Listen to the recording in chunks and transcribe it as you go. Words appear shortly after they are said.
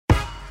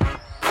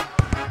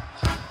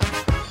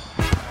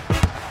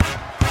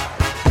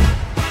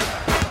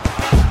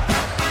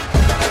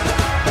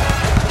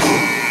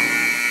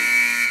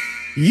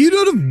You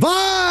know the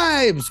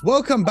vibes!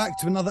 Welcome back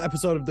to another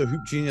episode of the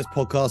Hoop Genius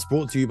podcast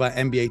brought to you by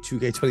NBA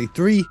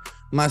 2K23.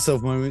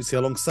 Myself, Momentsi,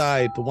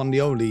 alongside the one,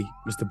 the only,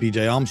 Mr.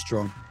 BJ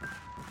Armstrong.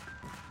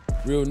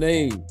 Real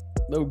name,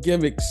 no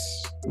gimmicks.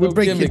 We're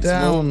breaking it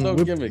down. No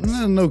gimmicks.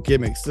 No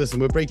gimmicks.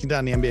 Listen, we're breaking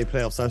down the NBA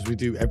playoffs as we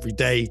do every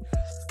day.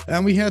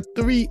 And we had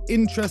 3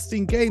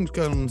 interesting games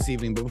going on this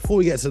evening. But before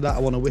we get to that, I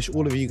want to wish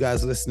all of you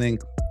guys listening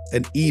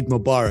an Eid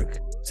Mubarak.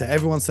 To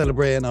everyone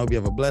celebrating, I hope you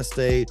have a blessed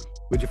day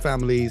with your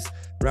families.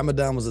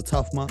 Ramadan was a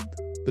tough month,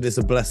 but it's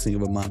a blessing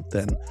of a month.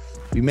 And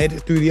we made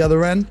it through the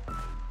other end,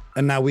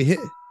 and now we're here.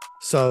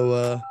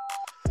 So,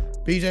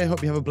 BJ,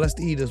 hope you have a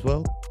blessed Eid as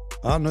well.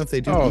 I don't know if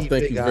they do Eid thank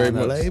big you very in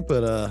much. LA,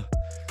 but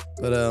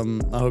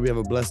I hope you have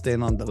a blessed day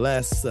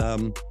nonetheless.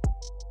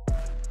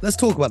 Let's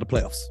talk about the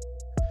playoffs.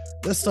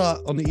 Let's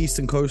start on the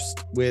Eastern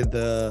Coast with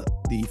the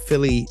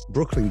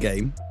Philly-Brooklyn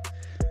game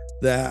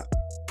that,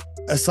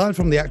 aside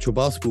from the actual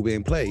basketball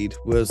being played,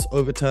 was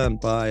overturned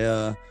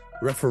by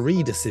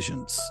referee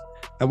decisions.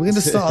 And we're going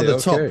to start at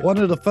the top. One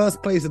of the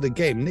first plays of the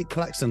game, Nick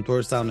Claxton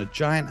throws down a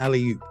giant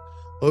alley-oop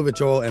over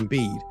Joel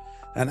Embiid.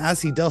 And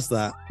as he does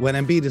that, when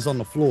Embiid is on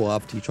the floor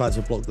after he tried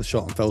to block the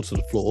shot and fell to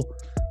the floor,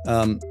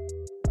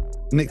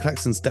 Nick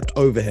Claxton stepped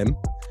over him,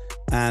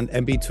 and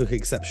Embiid took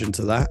exception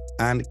to that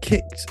and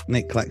kicked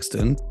Nick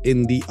Claxton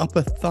in the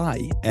upper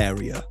thigh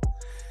area.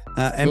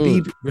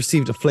 Embiid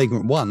received a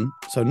flagrant 1,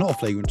 so not a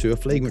flagrant 2. A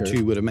flagrant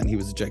 2 would have meant he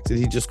was ejected.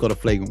 He just got a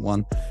flagrant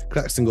 1.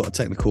 Claxton got a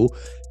technical,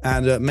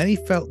 and many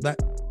felt that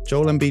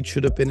Joel Embiid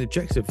should have been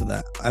ejected for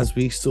that, as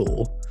we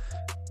saw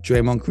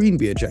Draymond Green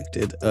be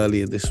ejected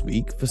earlier this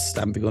week for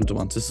stamping on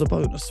Domantas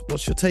Sabonis.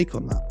 What's your take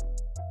on that?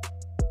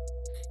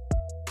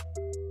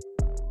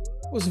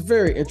 It was a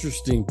very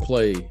interesting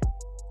play.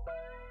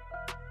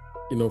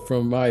 You know,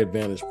 from my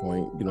vantage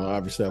point, you know,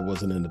 obviously I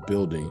wasn't in the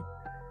building,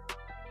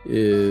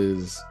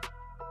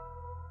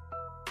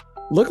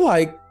 looked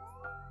like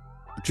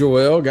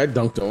Joel got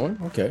dunked on.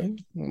 Okay.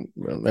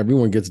 Well,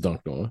 everyone gets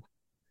dunked on.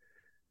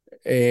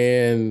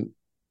 And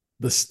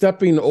the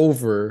stepping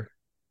over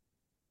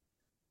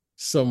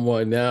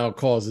someone now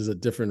causes a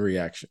different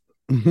reaction.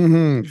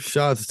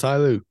 Shout out to Ty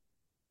Lue.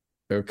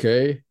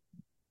 Okay.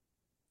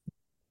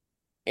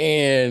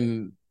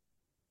 And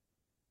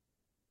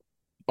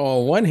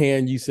on one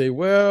hand, you say,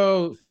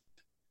 well,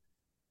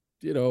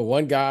 you know,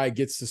 one guy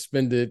gets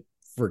suspended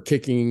for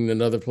kicking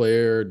another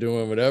player or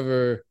doing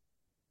whatever.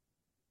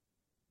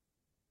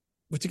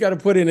 But you got to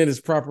put it in its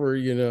proper,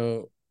 you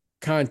know,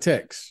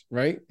 context,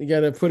 right? You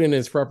got to put it in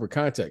its proper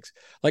context.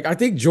 Like, I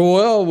think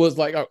Joel was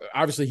like,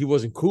 obviously he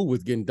wasn't cool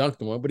with getting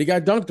dunked on, but he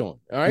got dunked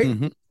on, all right?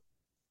 Mm-hmm.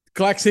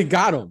 Claxton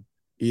got him.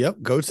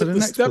 Yep, go to the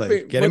next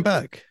play. Get him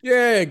back.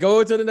 Yeah,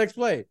 go to the next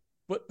play.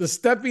 But the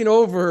stepping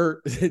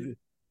over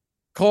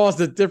caused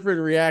a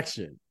different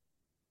reaction.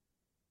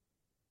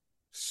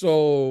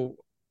 So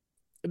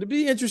it'd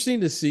be interesting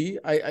to see.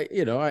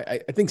 I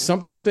think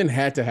something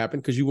had to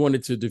happen because you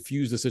wanted to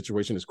diffuse the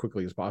situation as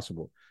quickly as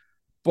possible.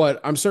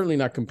 But I'm certainly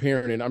not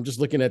comparing it. I'm just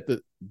looking at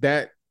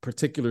that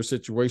particular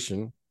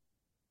situation,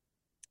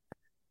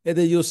 and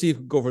then you'll see if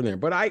we go from there.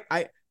 But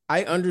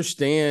I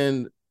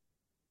understand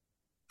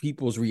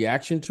people's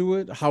reaction to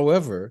it.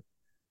 However,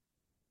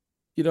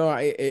 you know,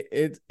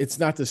 it's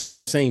not the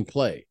same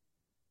play,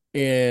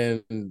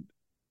 and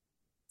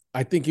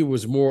I think it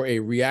was more a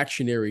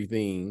reactionary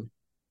thing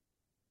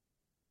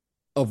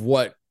of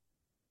what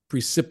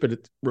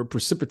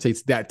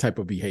precipitates that type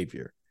of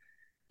behavior.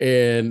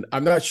 And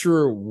I'm not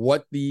sure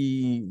what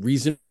the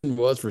reason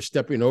was for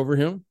stepping over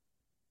him,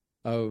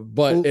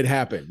 but it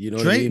happened. You know,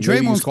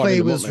 Draymond's play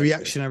was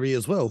reactionary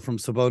as well, from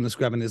Sabonis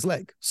grabbing his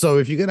leg. So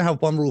if you're going to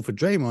have one rule for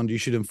Draymond, you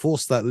should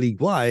enforce that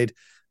league-wide.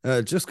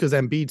 Just because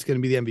Embiid's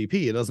going to be the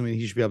MVP, it doesn't mean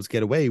he should be able to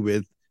get away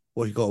with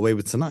what he got away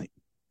with tonight.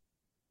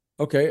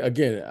 Okay,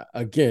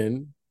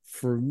 again,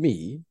 for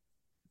me,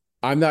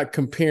 I'm not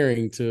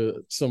comparing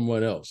to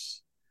someone else.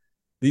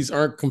 These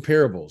aren't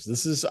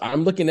comparables.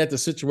 I'm looking at the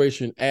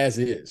situation as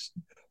is.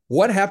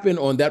 What happened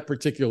on that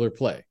particular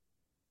play?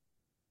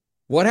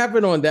 What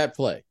happened on that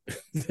play?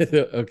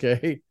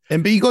 Okay.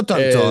 Embiid got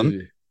dunked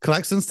on.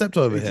 Claxton stepped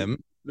over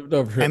him.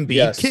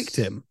 Embiid kicked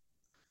him.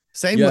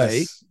 Same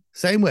way.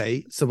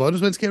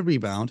 Sabonis went to get a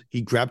rebound.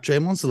 He grabbed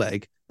Draymond's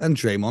leg, and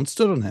Draymond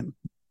stood on him.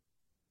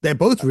 They're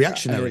both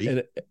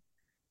reactionary.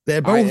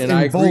 They're both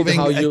involving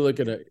how you look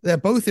at it. They're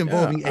both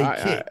involving a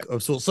kick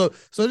of sorts. So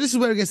this is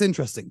where it gets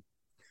interesting,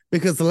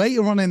 because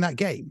later on in that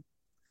game,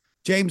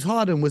 James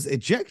Harden was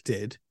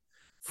ejected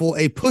for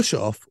a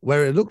push-off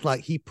where it looked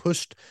like he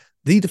pushed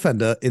the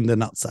defender in the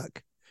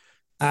nutsack.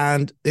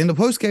 And in the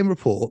post-game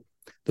report,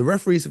 the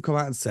referees have come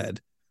out and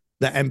said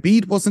that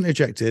Embiid wasn't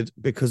ejected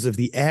because of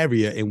the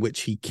area in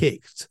which he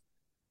kicked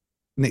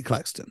Nick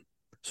Claxton.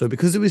 So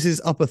because it was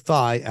his upper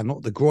thigh and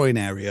not the groin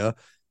area,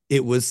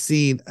 it was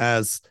seen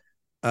as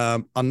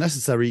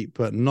unnecessary,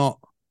 but not,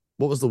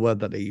 what was the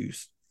word that they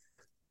used?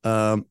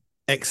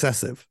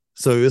 Excessive.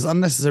 So it was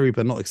unnecessary,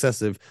 but not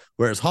excessive,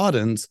 whereas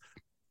Harden's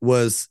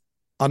was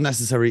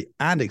unnecessary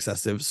and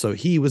excessive. So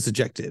he was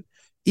ejected,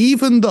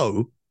 even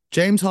though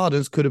James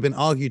Harden's could have been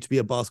argued to be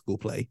a basketball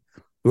play.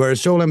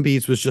 whereas Joel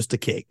Embiid's was just a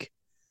kick.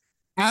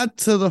 Add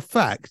to the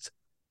fact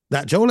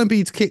that Joel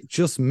Embiid's kick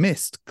just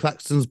missed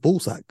Claxton's ball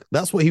sack.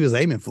 That's what he was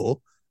aiming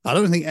for. I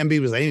don't think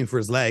Embiid was aiming for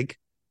his leg.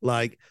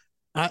 Like,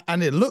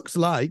 and it looks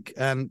like,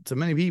 and to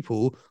many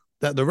people,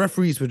 that the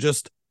referees were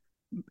just,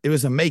 it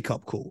was a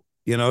makeup call.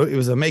 You know, it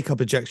was a makeup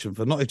ejection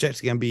for not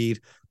ejecting Embiid.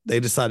 They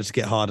decided to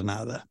get Harden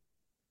out of there.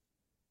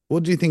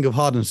 What do you think of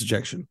Harden's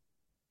ejection?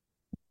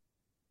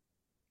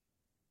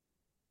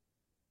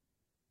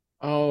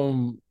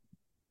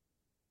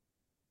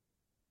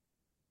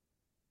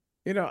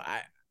 You know,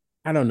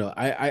 I don't know.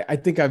 I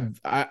think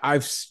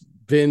I've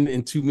been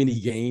in too many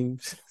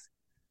games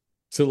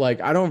to like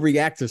I don't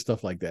react to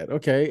stuff like that.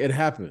 Okay, it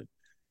happened,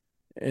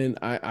 and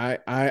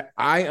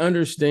I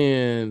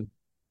understand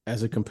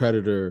as a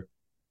competitor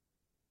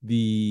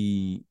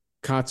the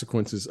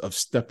consequences of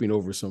stepping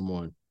over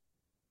someone.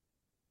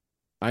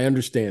 I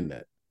understand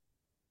that,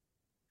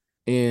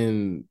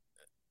 and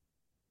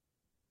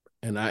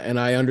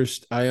I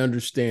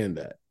understand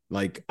that.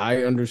 Like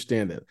I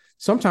understand that.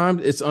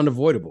 Sometimes it's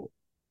unavoidable.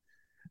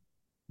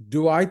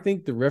 Do I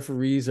think the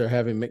referees are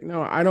having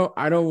no, I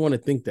don't want to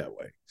think that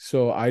way.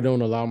 So I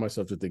don't allow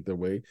myself to think that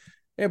way.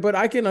 Yeah, but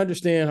I can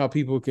understand how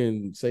people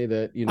can say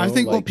that, you know. I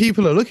think like, what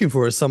people are looking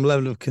for is some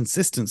level of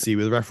consistency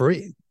with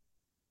refereeing.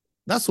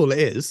 That's all it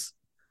is.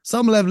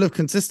 Some level of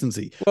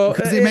consistency. Well,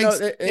 because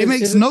it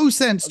makes no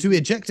sense to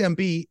eject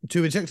Embiid,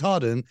 to eject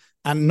Harden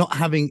and not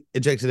having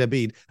ejected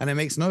Embiid. And it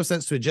makes no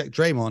sense to eject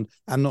Draymond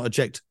and not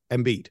eject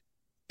Embiid.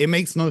 It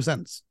makes no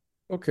sense.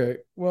 Okay.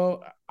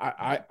 Well,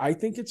 I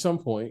think at some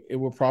point it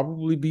will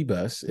probably be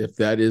best if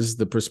that is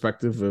the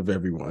perspective of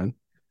everyone.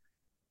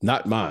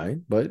 Not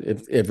mine, but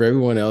if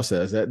everyone else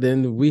has that,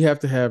 then we have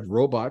to have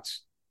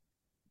robots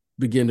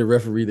begin to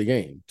referee the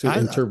game, to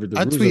interpret the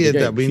rules of the game. I tweeted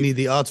that we need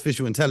the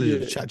artificial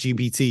intelligence,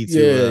 ChatGPT,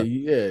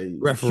 to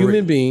referee.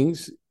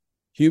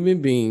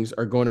 Human beings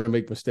are going to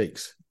make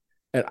mistakes.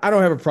 And I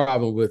don't have a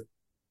problem with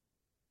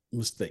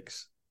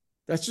mistakes.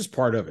 That's just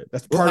part of it.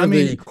 That's part of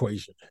the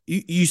equation.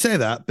 You say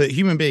that, but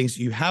human beings,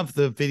 you have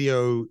the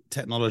video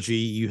technology,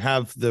 you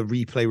have the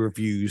replay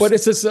reviews. But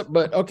it's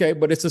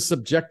a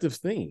subjective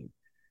thing.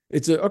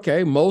 It's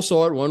Mo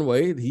saw it one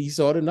way, he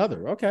saw it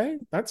another. Okay,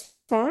 that's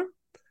fine.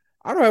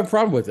 I don't have a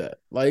problem with that.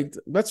 Like,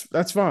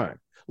 that's fine.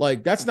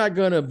 Like, that's not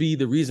going to be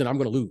the reason I'm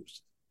going to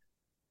lose.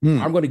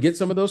 I'm going to get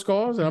some of those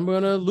calls and I'm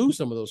going to lose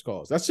some of those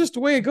calls. That's just the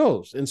way it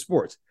goes in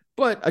sports.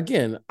 But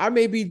again, I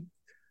may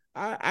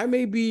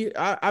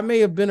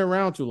have been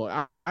around too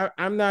long.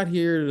 I'm not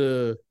here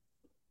to,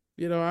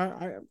 you know,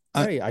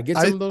 I get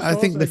some of those calls. I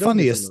think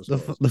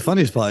the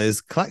funniest part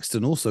is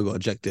Claxton also got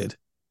ejected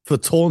for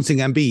taunting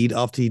Embiid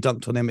after he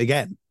dunked on him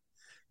again.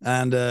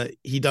 And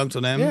he dunked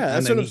on him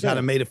and then he kind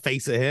of made a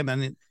face at him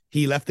and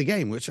he left the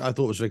game, which I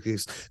thought was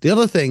ridiculous. The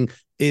other thing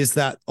is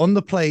that on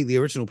the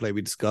original play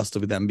we discussed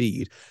with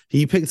Embiid,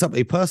 he picked up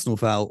a personal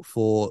foul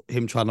for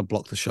him trying to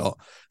block the shot.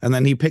 And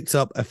then he picked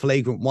up a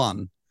flagrant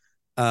one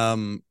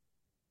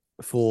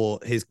for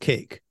his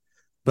kick.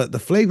 But the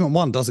flagrant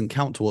one doesn't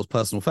count towards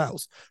personal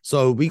fouls.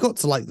 So we got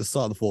to like the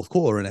start of the fourth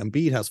quarter and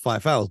Embiid has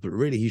 5 fouls, but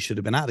really he should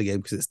have been out of the game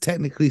because it's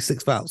technically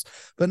 6 fouls.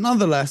 But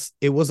nonetheless,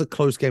 it was a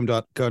close game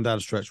going down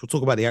the stretch. We'll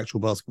talk about the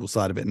actual basketball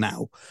side of it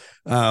now.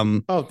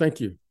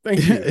 Thank you.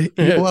 Thank you.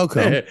 You're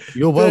welcome.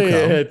 You're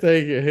welcome.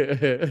 Thank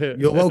you.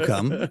 You're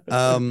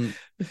welcome.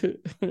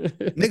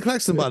 Nick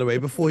Claxton, by the way,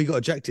 before he got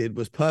ejected,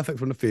 was perfect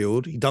from the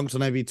field. He dunked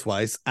on Embiid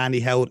twice and he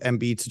held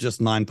Embiid to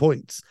just 9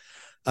 points.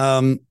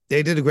 They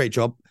did a great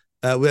job.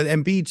 With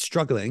Embiid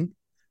struggling,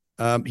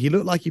 he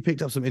looked like he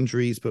picked up some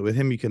injuries, but with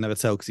him, you can never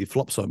tell because he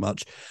flopped so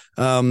much.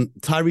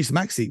 Tyrese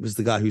Maxey was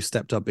the guy who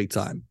stepped up big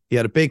time. He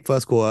had a big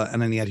first quarter,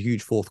 and then he had a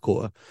huge fourth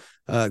quarter.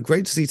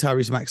 Great to see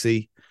Tyrese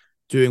Maxey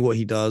doing what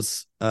he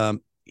does.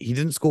 He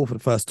didn't score for the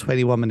first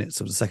 21 minutes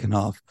of the second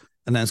half,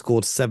 and then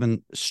scored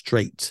 7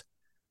 straight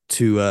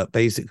to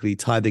basically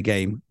tie the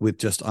game with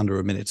just under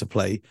a minute to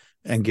play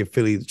and give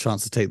Philly the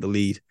chance to take the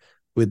lead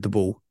with the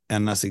ball.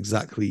 And that's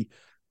exactly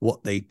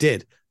what they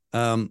did.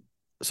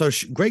 So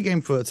great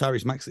game for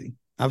Tyrese Maxey.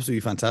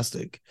 Absolutely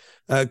fantastic.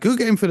 Good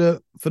game for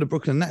the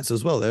Brooklyn Nets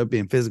as well. They were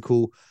being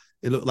physical.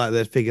 It looked like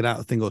they'd figured out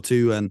a thing or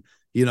two. And,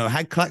 you know,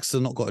 had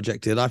Claxton not got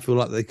ejected, I feel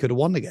like they could have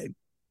won the game.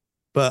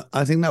 But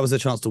I think that was their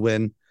chance to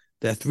win.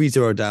 They're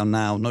 3-0 down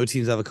now. No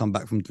team's ever come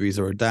back from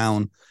 3-0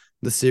 down.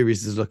 The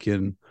series is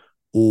looking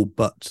all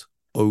but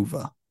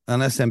over.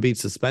 Unless Embiid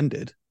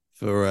suspended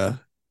for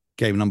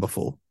game number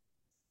 4.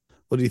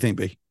 What do you think,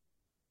 B?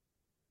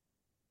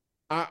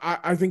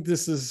 I think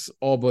this is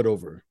all but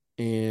over.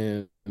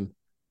 And, you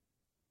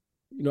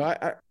know,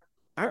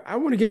 I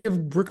want to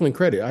give Brooklyn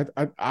credit.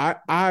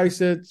 I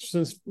said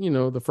since, you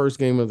know, the first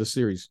game of the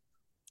series,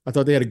 I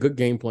thought they had a good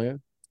game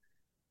plan.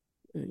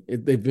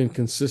 They've been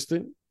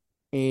consistent.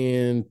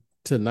 And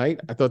tonight,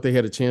 I thought they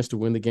had a chance to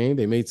win the game.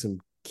 They made some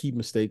key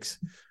mistakes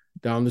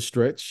down the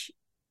stretch.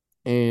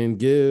 And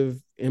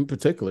give, in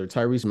particular,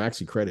 Tyrese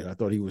Maxey credit. I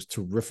thought he was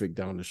terrific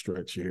down the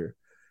stretch here.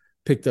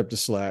 Picked up the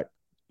slack.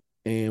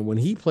 And when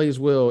he plays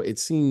well, it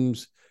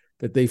seems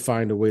that they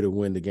find a way to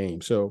win the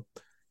game. So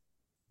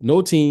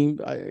No team,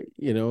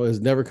 has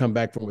never come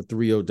back from a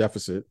 3-0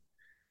 deficit.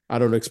 I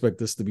don't expect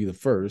this to be the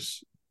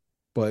first,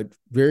 but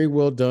very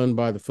well done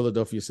by the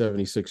Philadelphia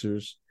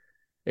 76ers.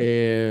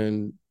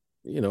 And,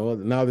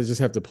 now they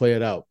just have to play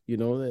it out.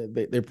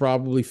 They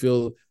probably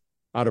feel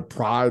out of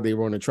pride they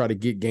want to try to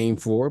get game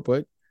 4,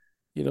 but,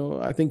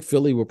 I think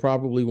Philly will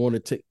probably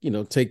want to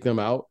take them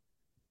out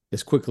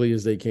as quickly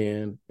as they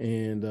can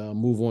and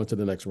move on to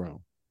the next round.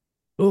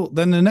 Well,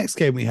 then the next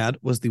game we had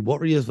was the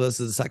Warriors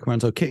versus the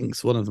Sacramento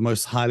Kings, one of the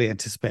most highly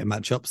anticipated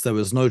matchups. There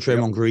was no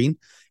Draymond Green.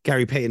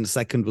 Gary Payton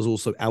II was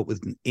also out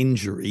with an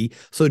injury.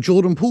 So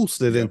Jordan Poole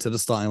slid into the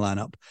starting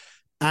lineup.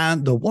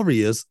 And the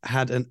Warriors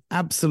had an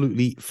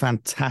absolutely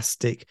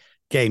fantastic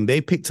game.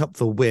 They picked up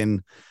the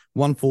win,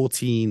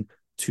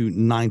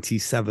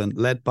 114-97,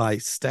 led by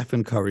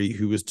Stephen Curry,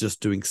 who was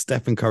just doing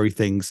Stephen Curry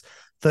things,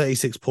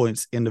 36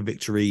 points in the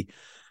victory.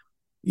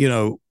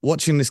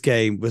 Watching this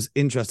game was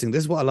interesting.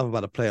 This is what I love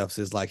about the playoffs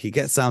is like, he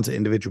gets down to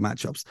individual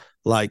matchups.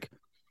 Like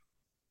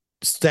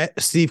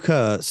Steve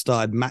Kerr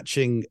started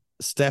matching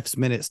Steph's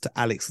minutes to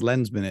Alex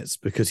Len's minutes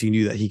because he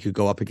knew that he could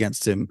go up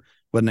against him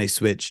when they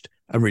switched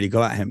and really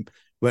go at him.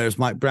 Whereas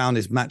Mike Brown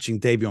is matching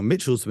Davion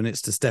Mitchell's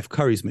minutes to Steph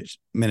Curry's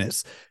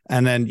minutes.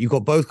 And then you've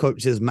got both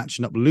coaches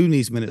matching up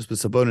Looney's minutes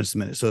with Sabonis'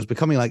 minutes. So it's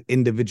becoming like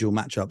individual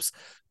matchups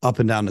up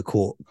and down the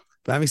court.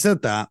 But having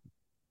said that,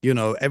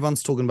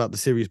 everyone's talking about the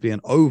series being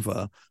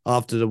over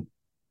after the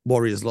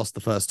Warriors lost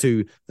the first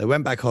two. They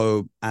went back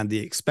home and the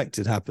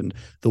expected happened.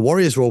 The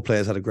Warriors role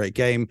players had a great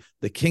game.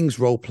 The Kings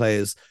role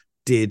players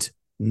did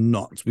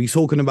not. We're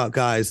talking about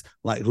guys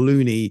like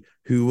Looney,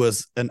 who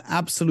was an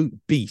absolute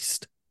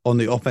beast on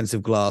the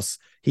offensive glass.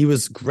 He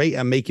was great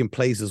at making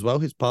plays as well.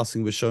 His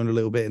passing was shown a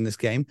little bit in this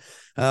game.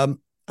 I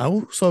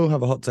also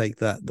have a hot take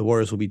that the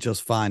Warriors will be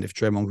just fine if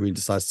Draymond Green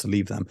decides to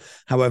leave them.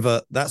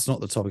 However, that's not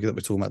the topic that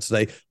we're talking about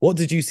today. What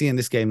did you see in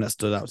this game that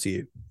stood out to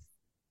you?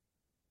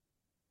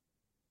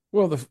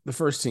 Well, the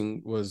first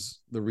thing was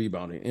the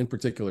rebounding, in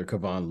particular,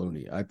 Kevon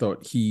Looney. I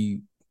thought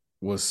he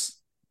was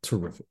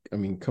terrific. I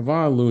mean,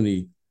 Kevon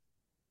Looney,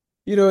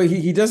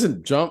 he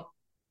doesn't jump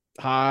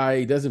high,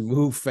 he doesn't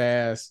move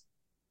fast,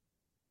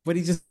 but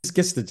he just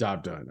gets the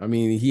job done. I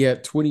mean, he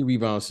had 20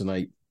 rebounds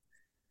tonight.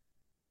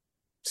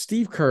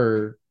 Steve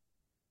Kerr,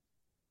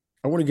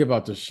 I want to give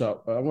a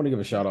shout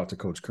out to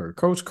Coach Kerr.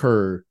 Coach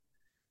Kerr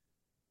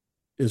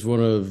is one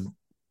of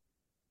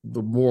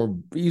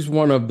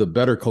the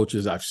better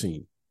coaches I've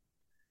seen.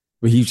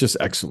 But he's just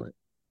excellent.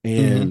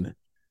 And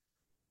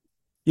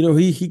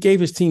he gave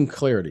his team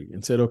clarity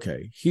and said,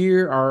 okay,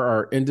 here are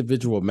our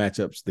individual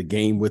matchups, the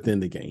game within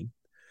the game.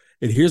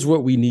 And here's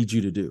what we need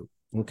you to do.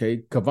 Okay,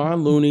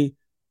 Kevon Looney,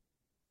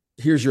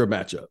 here's your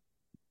matchup.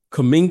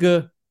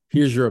 Kuminga,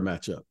 here's your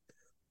matchup.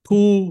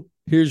 Poole,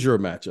 here's your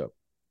matchup.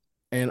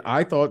 And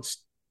I thought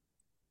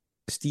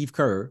Steve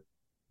Kerr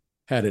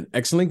had an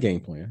excellent game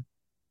plan.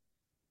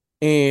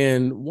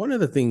 And one of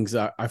the things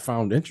I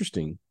found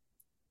interesting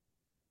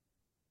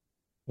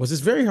was it's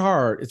very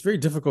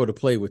difficult to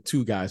play with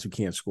two guys who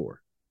can't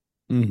score.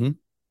 Mm-hmm.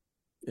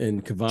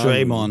 And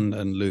Draymond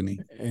and Looney.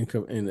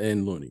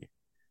 And Looney.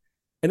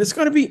 And it's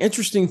going to be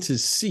interesting to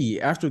see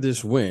after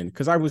this win,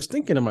 because I was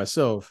thinking to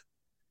myself,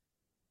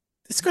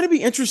 it's going to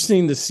be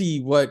interesting to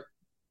see what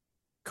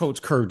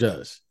Coach Kerr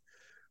does.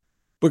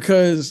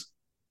 Because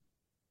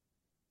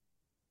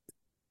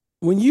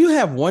when you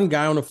have one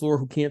guy on the floor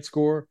who can't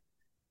score,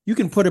 you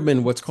can put him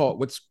in what's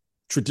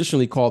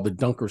traditionally called the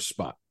dunker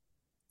spot,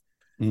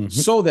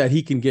 so that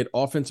he can get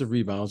offensive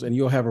rebounds, and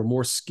you'll have a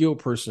more skilled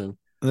person,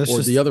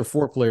 the other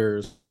four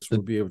players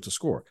will be able to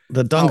score.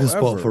 The dunker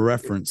spot, for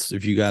reference,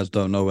 if you guys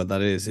don't know what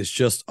that is, it's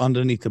just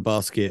underneath the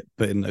basket,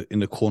 but in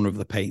the corner of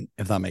the paint,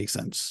 if that makes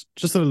sense.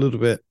 Just a little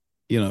bit,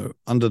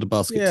 under the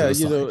basket. Yeah,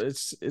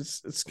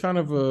 it's kind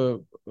of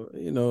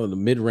the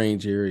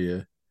mid-range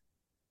area.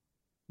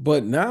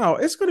 But now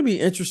it's going to be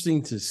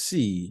interesting to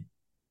see,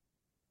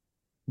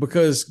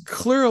 because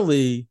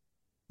clearly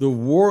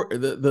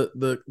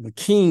the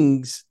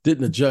Kings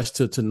didn't adjust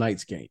to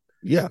tonight's game.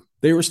 Yeah.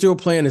 They were still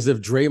playing as if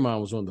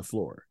Draymond was on the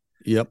floor.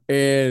 Yep.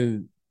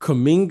 And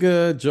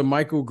Kuminga,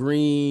 JaMychal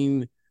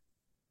Green,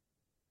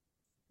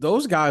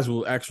 those guys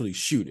will actually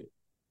shoot it.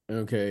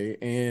 Okay.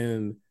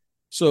 And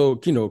so,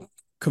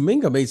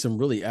 Kuminga made some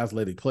really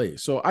athletic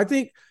plays. So I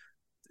think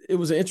it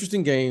was an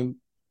interesting game.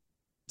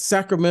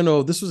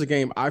 Sacramento, this was a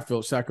game I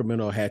felt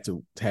Sacramento had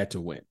to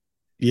win.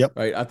 Yep.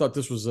 Right. I thought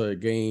this was a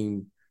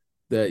game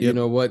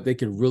that, they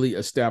can really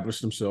establish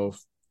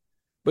themselves.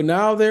 But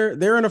now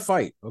they're in a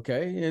fight,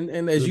 okay?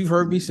 And as you've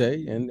heard me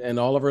say, and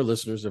all of our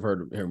listeners have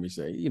heard me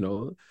say,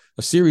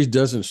 a series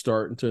doesn't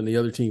start until the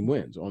other team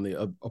wins on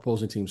the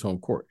opposing team's home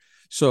court.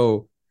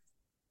 So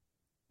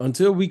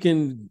until we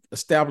can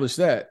establish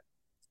that,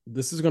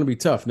 this is going to be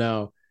tough.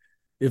 Now,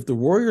 if the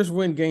Warriors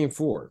win Game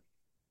 4,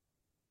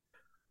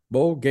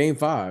 Game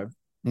 5,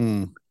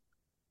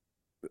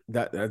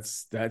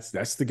 that's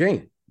the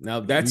game. Now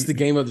that's the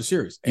game of the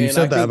series. You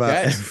said that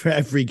about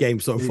every game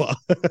so far.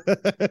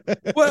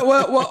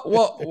 Well,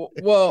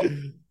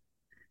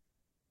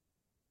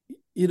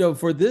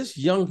 for this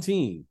young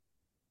team,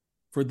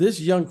 for this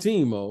young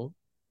team, Mo,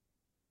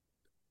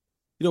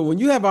 when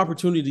you have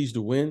opportunities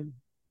to win,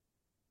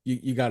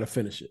 you got to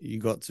finish it. You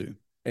got to.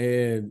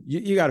 And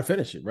you got to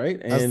finich it, right?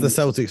 And as the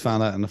Celtics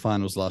found out in the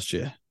finals last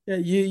year. Yeah,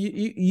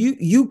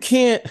 you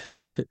can't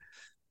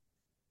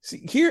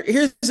see here.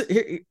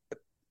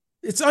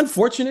 It's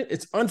unfortunate.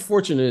 It's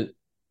unfortunate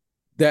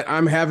that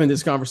I'm having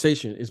this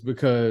conversation is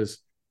because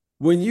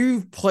when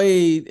you've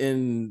played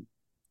in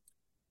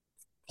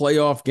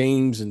playoff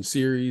games and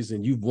series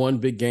and you've won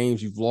big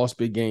games, you've lost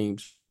big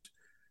games,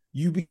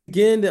 you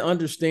begin to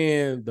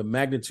understand the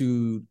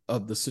magnitude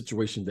of the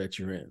situation that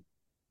you're in.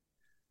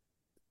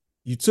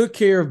 You took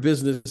care of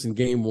business in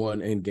game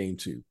 1 and game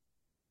 2,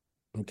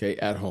 okay,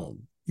 at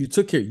home. You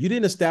took care. You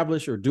didn't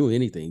establish or do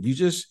anything. You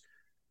just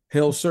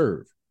held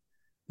serve.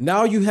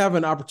 Now you have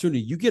an opportunity.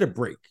 You get a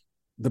break.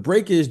 The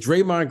break is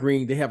Draymond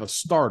Green. They have a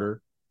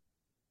starter,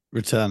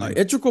 returning, an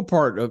integral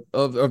part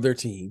of their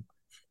team.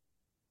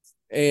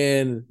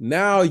 And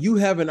now you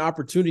have an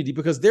opportunity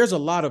because there's a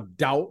lot of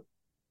doubt,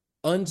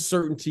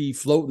 uncertainty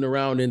floating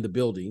around in the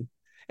building.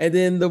 And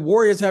then the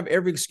Warriors have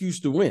every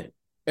excuse to win.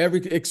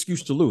 Every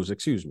excuse to lose,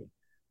 excuse me.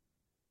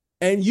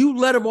 And you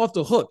let them off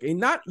the hook.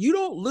 And you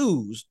don't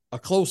lose a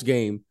close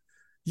game.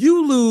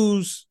 You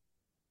lose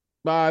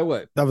by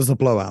what? That was a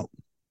blowout.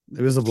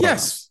 It was a blowout.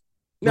 Yes.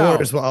 The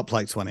Warriors were up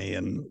like 20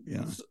 and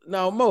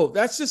Now, Mo,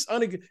 that's just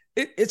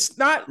it's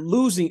not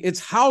losing, it's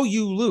how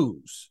you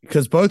lose.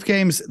 Because both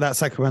games that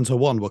Sacramento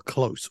won were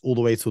close all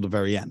the way till the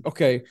very end.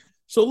 Okay.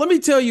 So let me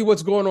tell you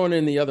what's going on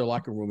in the other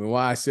locker room and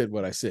why I said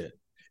what I said.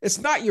 It's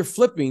not your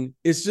flipping,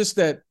 it's just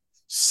that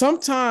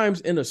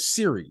sometimes in a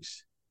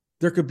series,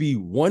 there could be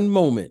one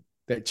moment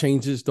that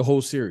changes the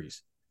whole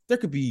series. There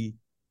could be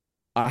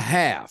a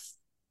half.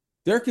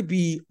 There could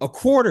be a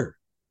quarter.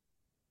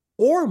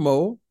 Or,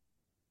 Mo,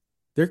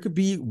 there could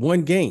be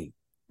one game.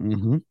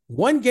 Mm-hmm.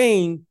 One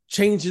game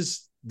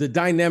changes the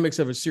dynamics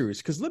of a series.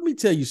 Because let me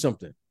tell you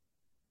something.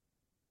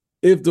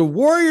 If the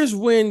Warriors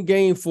win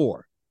game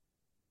 4,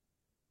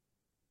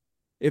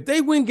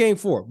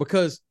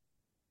 because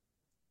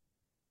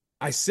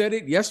I said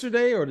it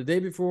yesterday or the day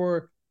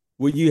before,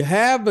 when you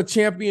have a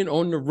champion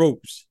on the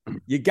ropes,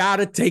 you got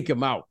to take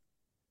him out.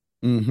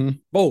 Mm-hmm.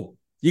 Oh,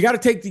 you got to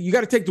take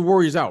the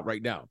Warriors out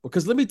right now,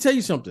 because let me tell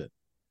you something.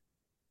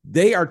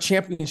 They are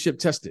championship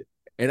tested.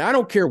 And I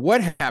don't care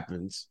what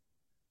happens.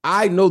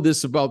 I know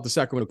this about the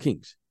Sacramento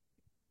Kings.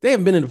 They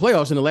haven't been in the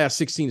playoffs in the last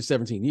 16 to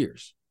 17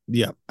 years.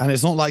 Yeah. And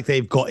it's not like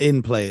they've got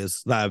in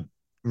players that are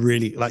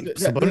really like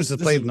Sabonis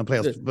has played in the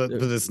playoffs, but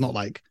it's not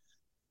like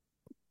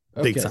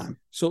big time.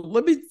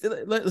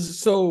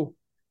 So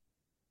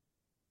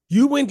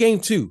you win game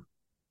 2.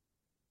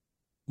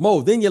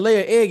 Mo, then you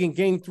lay an egg in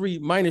game 3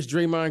 minus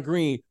Draymond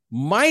Green,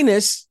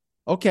 minus,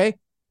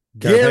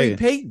 Gary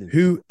Payton.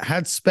 Who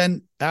had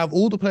spent, out of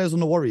all the players on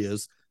the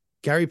Warriors,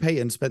 Gary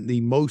Payton spent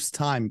the most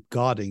time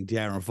guarding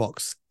De'Aaron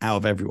Fox out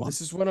of everyone.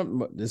 This is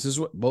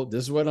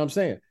what I'm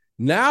saying.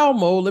 Now,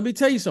 Mo, let me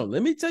tell you something.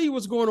 Let me tell you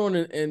what's going on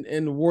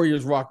in the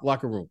Warriors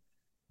locker room.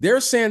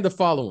 They're saying the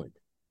following.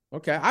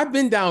 Okay, I've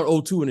been down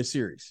 0-2 in a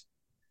series.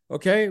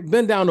 Okay,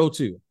 been down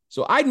 0-2.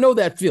 So I know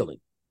that feeling.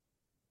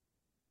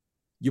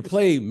 You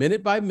play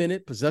minute by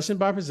minute, possession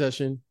by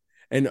possession,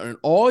 and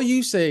all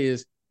you say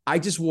is, I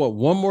just want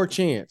one more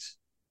chance.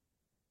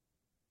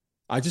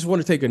 I just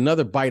want to take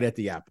another bite at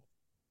the apple.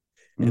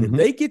 And if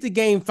they get to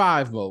game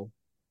 5, Mo,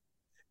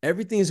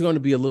 everything's going to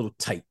be a little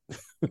tight.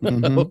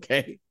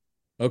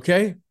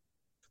 Okay?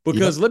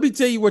 Because let me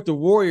tell you what the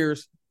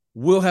Warriors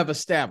will have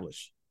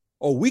established.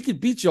 Oh, we could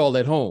beat y'all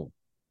at home.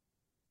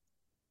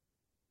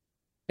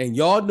 And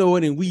y'all know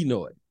it and we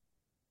know it.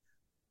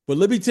 But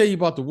let me tell you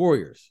about the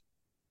Warriors.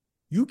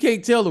 You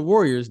can't tell the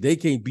Warriors they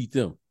can't beat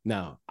them.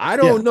 Now, I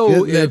don't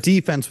know if their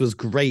defense was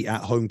great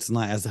at home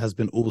tonight, as it has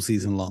been all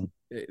season long.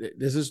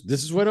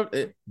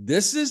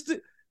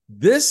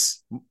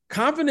 This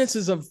confidence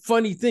is a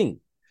funny thing.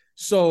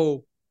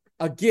 So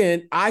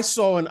again, I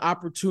saw an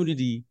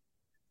opportunity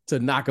to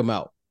knock them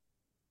out.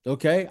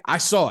 Okay, I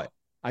saw it.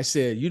 I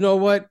said, you know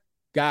what,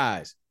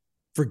 guys,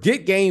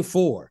 forget game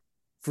 4,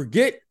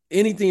 forget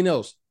anything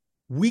else.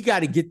 We got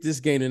to get this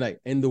game tonight.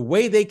 And the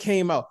way they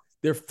came out,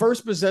 their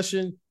first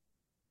possession,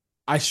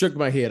 I shook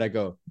my head. I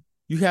go,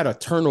 you had a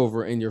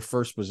turnover in your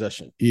first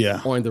possession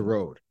on the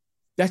road.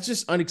 That's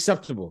just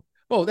unacceptable.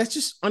 Oh, that's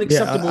just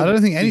unacceptable. I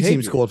don't think any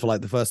team scored for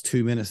like the first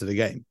 2 minutes of the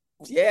game.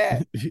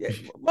 Yeah.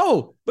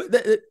 Oh, but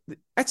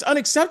that's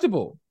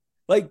unacceptable.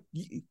 Like,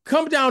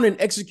 come down and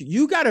execute.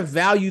 You got to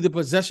value the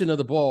possession of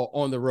the ball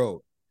on the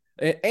road.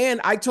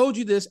 And I told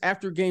you this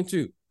after game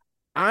 2.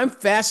 I'm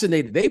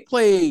fascinated. They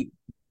play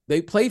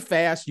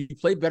fast. You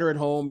play better at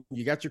home.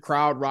 You got your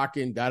crowd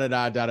rocking,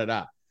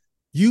 da-da-da.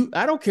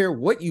 I don't care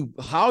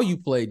how you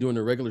play during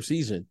the regular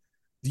season.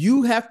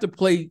 You have to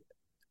play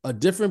a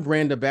different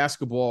brand of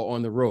basketball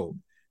on the road.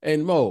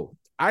 And Mo,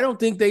 I don't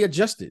think they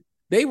adjusted.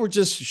 They were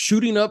just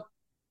shooting up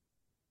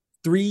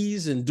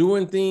threes and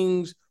doing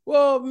things.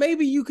 Well,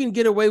 maybe you can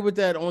get away with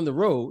that on the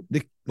road.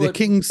 The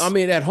Kings, I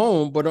mean, at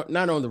home, but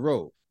not on the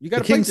road. You got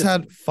the Kings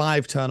had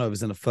 5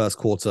 turnovers in the first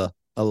quarter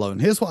alone.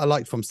 Here's what I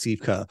liked from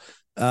Steve Kerr.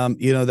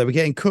 They were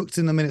getting cooked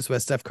in the minutes where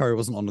Steph Curry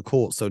wasn't on the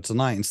court. So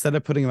tonight, instead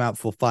of putting him out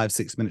for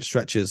 5-6 minute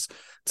stretches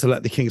to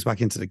let the Kings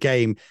back into the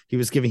game, he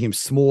was giving him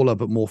smaller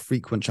but more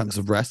frequent chunks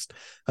of rest.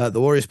 The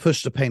Warriors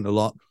pushed the paint a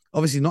lot.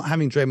 Obviously, not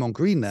having Draymond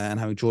Green there and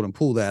having Jordan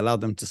Poole there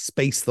allowed them to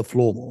space the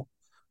floor more,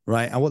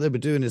 right? And what they were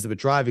doing is they were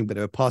driving, but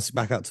they were passing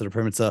back out to the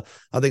perimeter.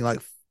 I think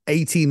like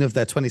 18 of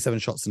their 27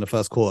 shots in the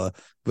first quarter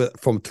but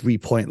from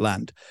 3-point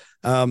land.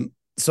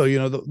 So,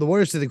 the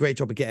Warriors did a great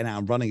job of getting out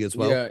and running as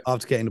well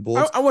after getting the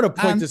boards. I want to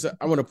point this out.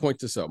 I want to point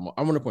this out.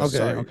 I want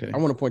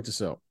to point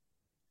this out.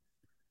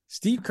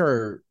 Steve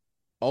Kerr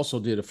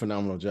also did a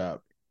phenomenal job.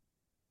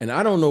 And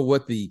I don't know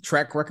what the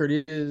track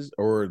record is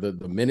or the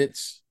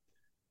minutes,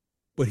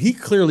 but he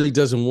clearly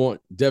doesn't want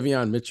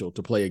Devion Mitchell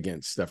to play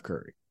against Steph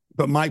Curry.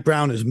 But Mike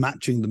Brown is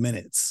matching the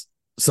minutes.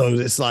 So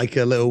it's like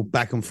a little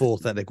back and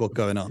forth that they've got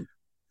going on.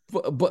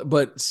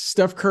 But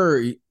Steve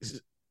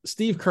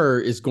Kerr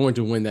is going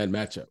to win that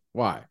matchup.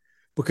 Why?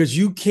 Because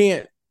you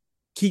can't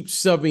keep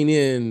subbing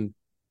in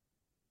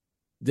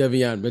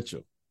Devion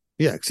Mitchell.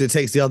 Yeah, because it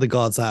takes the other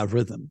guards out of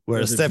rhythm.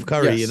 Whereas Steph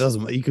Curry, it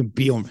doesn't. You can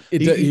be on.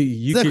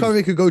 Steph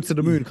Curry could go to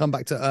the moon, come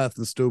back to Earth,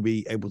 and still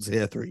be able to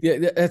hit a three.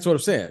 Yeah, that's what I'm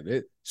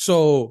saying.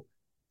 So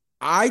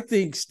I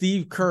think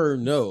Steve Kerr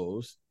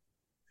knows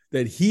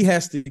that he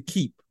has to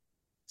keep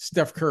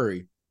Steph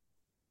Curry.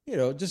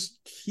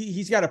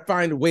 He's got to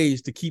find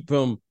ways to keep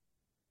him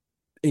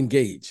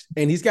engaged,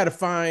 and he's got to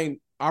find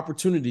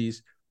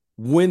opportunities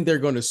when they're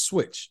going to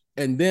switch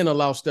and then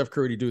allow Steph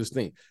Curry to do his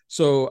thing.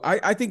 So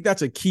I think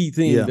that's a key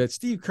thing that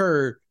Steve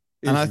Kerr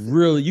is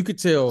really, you could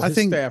tell his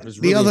staff is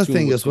really. The other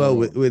thing as well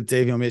with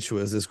Davion Mitchell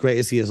is, as great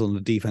as he is on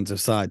the defensive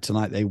side,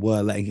 tonight they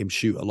were letting him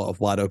shoot a lot of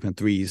wide open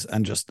threes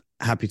and just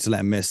happy to let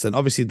him miss. And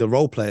obviously the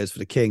role players for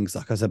the Kings,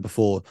 like I said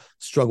before,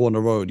 struggle on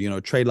the road.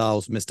 Trey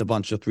Lyles missed a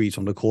bunch of threes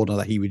from the corner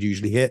that he would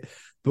usually hit.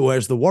 But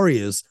whereas the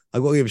Warriors,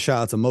 I've got to give a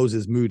shout out to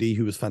Moses Moody,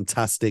 who was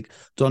fantastic.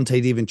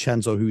 Dante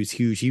DiVincenzo, who is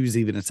huge. He was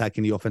even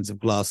attacking the offensive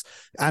glass.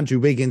 Andrew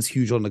Wiggins,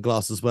 huge on the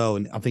glass as well.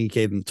 And I think he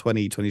gave them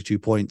 20, 22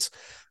 points.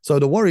 So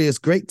the Warriors,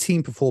 great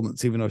team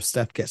performance, even though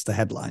Steph gets the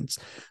headlines.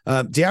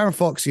 De'Aaron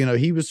Fox,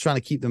 he was trying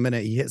to keep the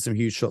minute. He hit some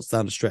huge shots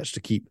down the stretch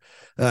to keep,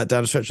 down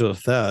the stretch of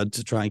the third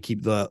to try and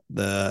keep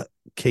the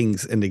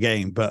Kings in the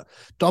game. But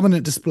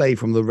dominant display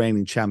from the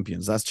reigning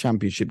champions. That's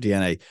championship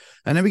DNA.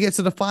 And then we get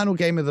to the final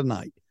game of the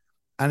night.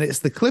 And it's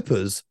the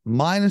Clippers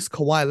minus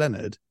Kawhi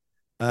Leonard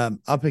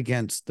up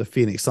against the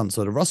Phoenix Suns.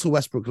 So the Russell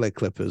Westbrook-led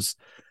Clippers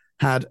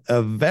had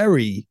a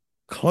very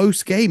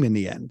close game in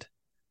the end.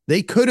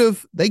 They could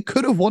have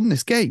won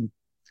this game.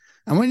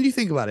 And when you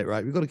think about it,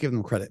 right, we've got to give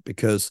them credit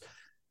because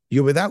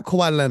you're without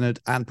Kawhi Leonard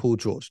and Paul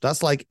George.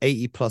 That's like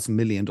 $80+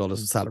 million of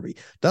salary.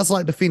 That's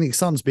like the Phoenix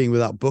Suns being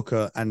without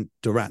Booker and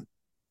Durant.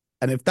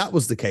 And if that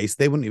was the case,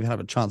 they wouldn't even have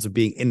a chance of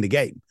being in the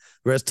game.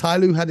 Whereas Ty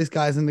Lue had his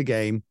guys in the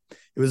game.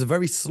 It was a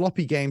very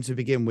sloppy game to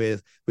begin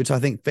with, which I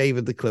think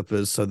favored the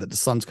Clippers so that the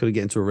Suns couldn't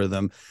get into a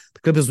rhythm. The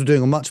Clippers were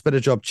doing a much better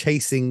job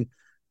chasing,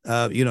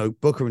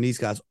 Booker and these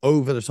guys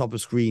over the top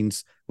of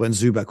screens when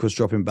Zubac was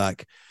dropping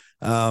back.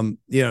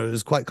 It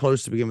was quite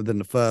close to begin with in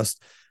the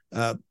first.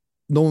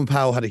 Norman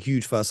Powell had a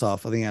huge first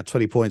half. I think he had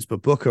 20 points,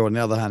 but Booker, on the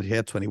other hand, he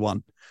had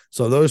 21.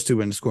 So those two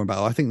were in the scoring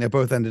battle. I think they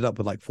both ended up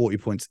with like 40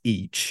 points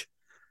each.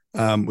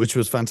 Which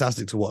was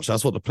fantastic to watch.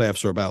 That's what the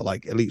playoffs are about.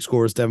 Like elite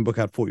scorers, Devin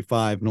Booker had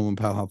 45, Norman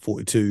Powell had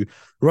 42.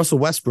 Russell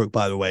Westbrook,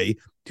 by the way,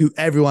 who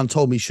everyone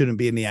told me shouldn't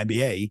be in the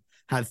NBA,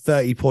 had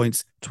 30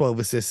 points, 12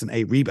 assists, and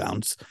 8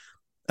 rebounds.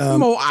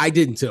 I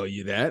didn't tell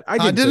you that.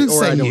 I didn't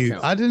say you.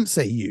 I didn't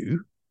say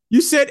you.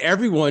 You said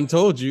everyone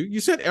told you. You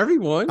said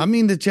everyone. I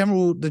mean the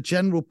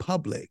general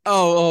public.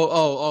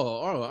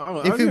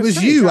 Oh. If it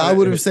was you, I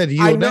would have said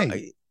your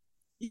name.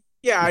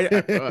 Yeah,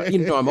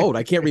 I'm old.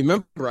 I can't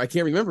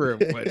remember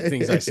what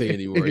things I say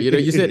anymore.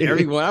 You said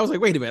everyone. I was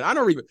like, wait a minute. I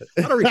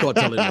don't recall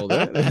telling all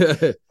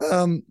that.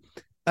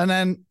 And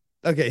then,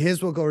 okay,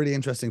 here's what got really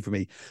interesting for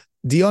me.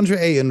 DeAndre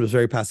Ayton was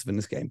very passive in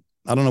this game.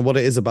 I don't know what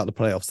it is about the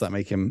playoffs that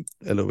make him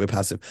a little bit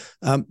passive.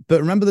 But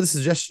remember the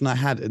suggestion I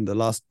had in the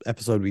last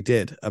episode we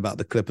did about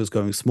the Clippers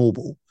going small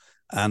ball,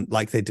 and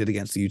like they did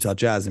against the Utah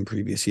Jazz in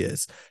previous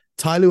years.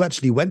 Ty Lue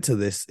actually went to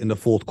this in the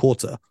fourth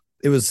quarter.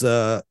 It was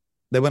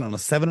they went on a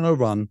 7-0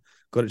 run,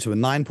 got it to a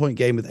 9-point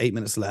game with 8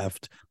 minutes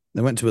left.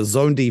 They went to a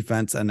zone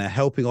defense, and they're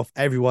helping off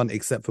everyone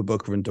except for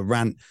Booker and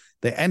Durant.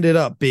 They ended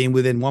up being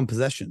within one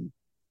possession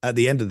at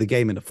the end of the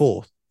game in the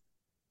fourth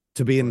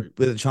to be in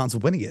with a chance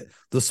of winning it.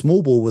 The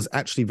small ball was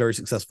actually very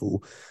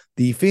successful.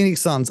 The Phoenix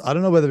Suns, I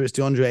don't know whether it's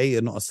DeAndre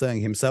Ayton not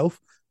asserting himself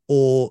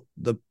or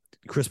the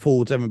Chris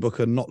Paul, Devin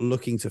Booker not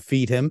looking to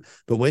feed him.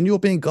 But when you're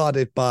being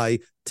guarded by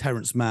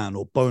Terrence Mann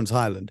or Bones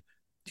Highland,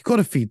 you've got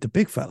to feed the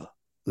big fella.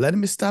 Let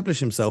him establish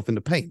himself in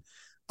the paint.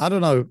 I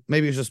don't know.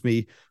 Maybe it's just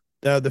me.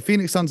 The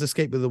Phoenix Suns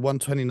escaped with a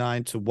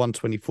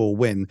 129-124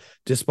 win,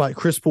 despite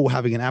Chris Paul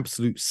having an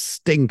absolute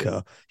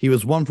stinker. He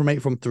was 1 from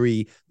 8 from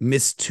 3,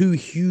 missed 2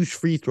 huge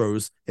free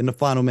throws in the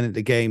final minute of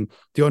the game.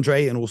 DeAndre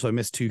Ayton also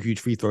missed 2 huge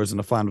free throws in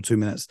the final 2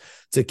 minutes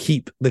to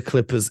keep the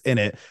Clippers in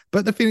it.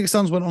 But the Phoenix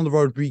Suns went on the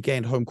road,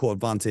 regained home court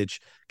advantage,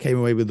 came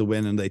away with the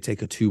win, and they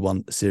take a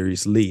 2-1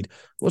 series lead.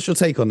 What's your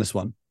take on this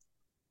one?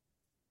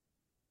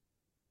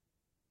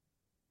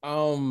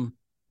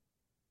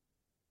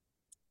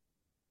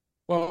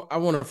 Well, I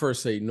want to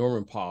first say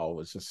Norman Powell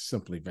was just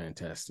simply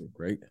fantastic,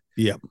 right?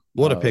 Yeah,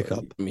 what a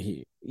pickup. I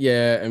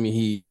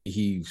mean,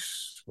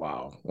 he's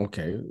wow.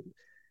 Okay,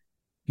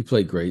 he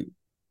played great.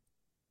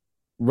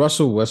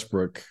 Russell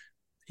Westbrook,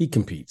 he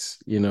competes.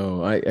 I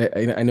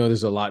know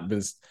there's a lot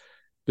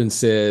been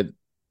said,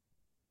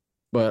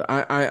 but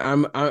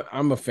I'm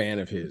a fan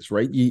of his,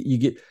 right?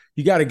 You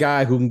got a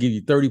guy who can give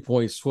you 30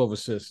 points, 12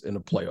 assists in the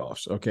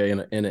playoffs, okay,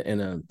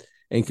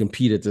 and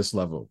compete at this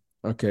level,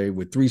 okay,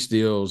 with 3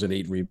 steals and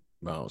 8 rebounds.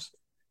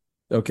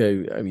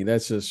 Okay, I mean,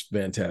 that's just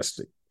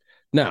fantastic.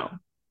 Now,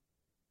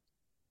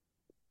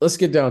 let's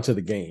get down to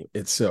the game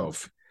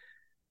itself.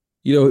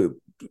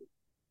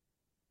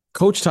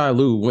 Coach Ty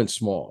Lue went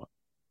small.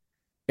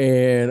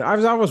 And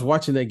I was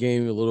watching that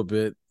game a little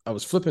bit. I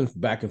was flipping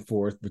back and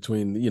forth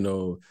between,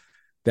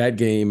 that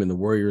game and the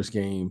Warriors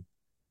game.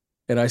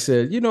 And I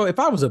said, if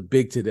I was a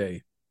big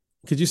today,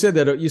 because you said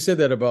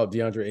that about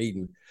DeAndre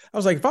Ayton. I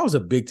was like, if I was a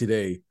big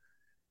today,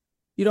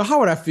 how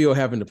would I feel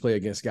having to play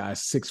against guys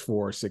 6'4",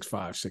 6'5",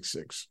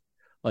 6'6"?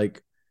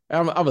 Like,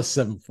 I'm a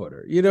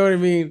 7-footer. You know what I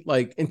mean?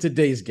 Like, in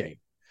today's game.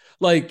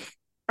 Like,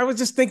 I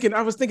was thinking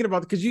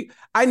about it because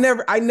I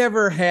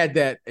never had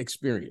that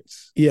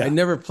experience. Yeah. I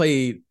never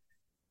played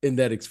in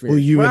that experience.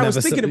 Well, you were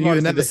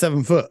never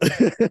 7 foot.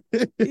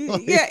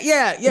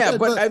 yeah.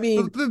 But I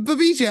mean, but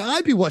BJ,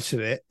 I'd be watching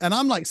it, and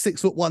I'm like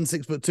 6'1",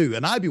 6'2",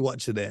 and I'd be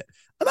watching it,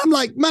 and I'm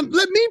like, man,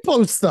 let me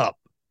post up.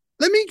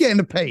 Let me get in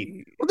the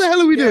paint. What the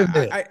hell are we doing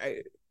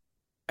here?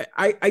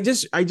 I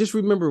just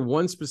remember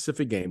one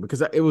specific game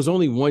because it was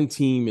only one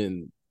team,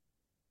 and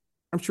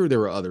I'm sure there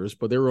were others,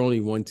 but there were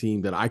only one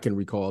team that I can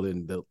recall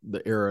in the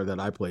era that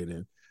I played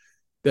in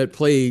that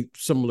played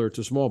similar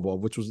to small ball,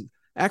 which was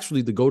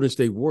actually the Golden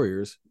State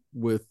Warriors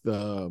with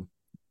Don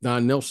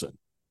Nelson.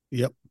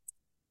 Yep.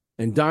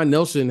 And Don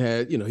Nelson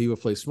had, he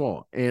would play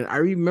small. And I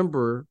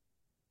remember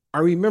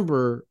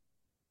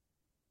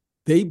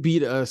they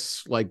beat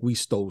us like we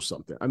stole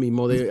something. I mean,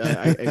 Mo, Mo,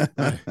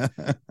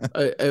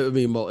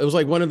 it was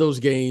like one of those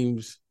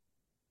games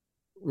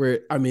where,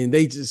 I mean,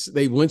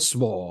 they went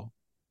small,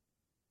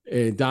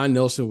 and Don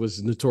Nelson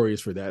was notorious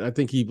for that. I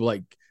think he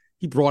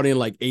brought in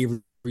like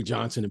Avery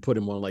Johnson and put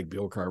him on like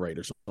Bill Cartwright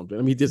or something.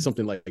 I mean, he did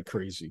something like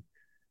crazy.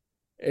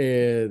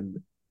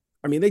 And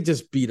I mean, they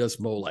just beat us,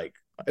 Mo, like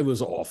it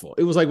was awful.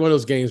 It was like one of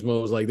those games, Mo,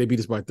 was like they beat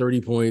us by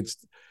 30 points.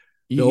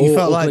 You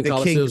felt like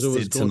the Kings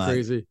did tonight.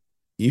 Crazy.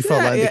 You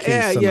felt like the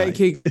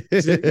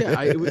Kings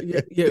tonight.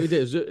 It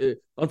did.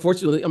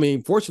 Unfortunately, I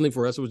mean, fortunately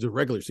for us, it was the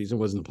regular season,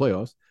 it wasn't the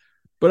playoffs.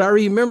 But I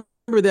remember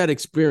that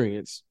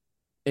experience,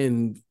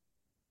 and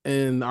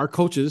our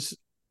coaches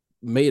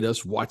made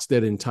us watch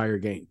that entire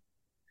game.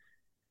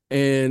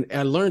 And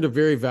I learned a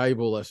very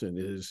valuable lesson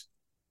is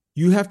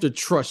you have to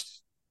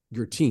trust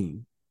your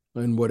team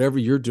and whatever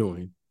you're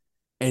doing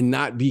and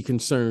not be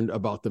concerned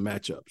about the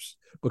matchups.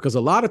 Because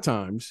a lot of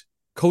times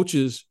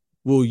coaches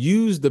will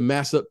use the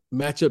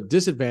matchup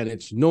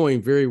disadvantage,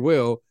 knowing very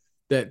well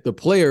that the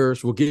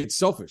players will get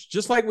selfish.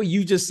 Just like what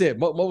you just said.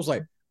 Mo was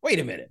like, wait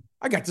a minute,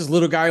 I got this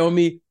little guy on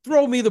me,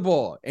 throw me the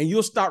ball, and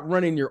you'll stop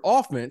running your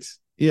offense.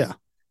 Yeah.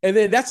 And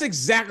then that's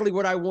exactly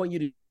what I want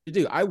you to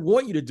do. I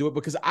want you to do it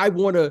because I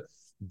want to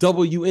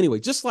double you anyway.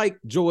 Just like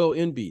Joel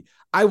Embiid.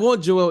 I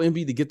want Joel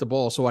Embiid to get the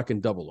ball so I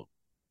can double him.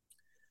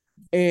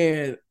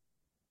 And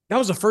that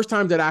was the first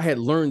time that I had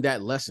learned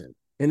that lesson.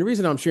 And the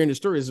reason I'm sharing this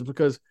story is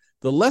because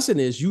the lesson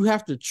is you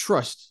have to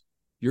trust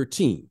your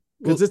team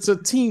because it's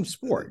a team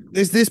sport.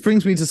 This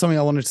brings me to something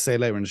I wanted to say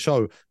later in the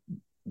show.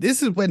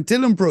 This is when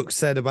Dylan Brooks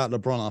said about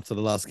LeBron after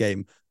the last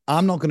game,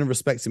 I'm not going to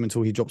respect him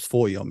until he drops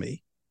 40 on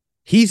me.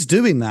 He's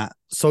doing that.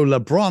 So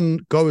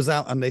LeBron goes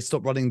out and they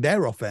stop running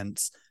their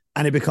offense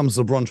and it becomes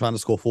LeBron trying to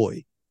score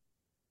 40.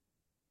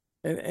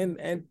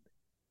 And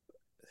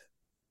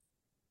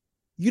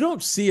you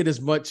don't see it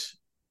as much.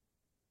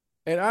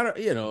 And I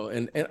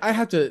don't, and I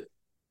have to,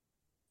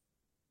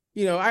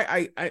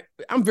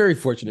 I'm very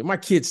fortunate. My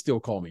kids still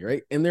call me,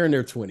 right? And they're in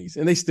their 20s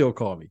and they still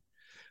call me.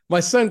 My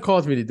son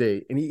calls me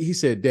today and he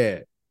said,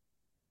 Dad,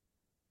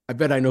 I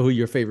bet I know who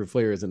your favorite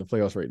player is in the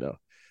playoffs right now.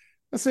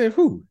 I said,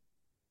 who?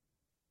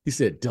 He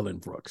said,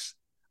 Dylan Brooks.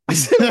 I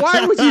said,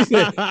 why would you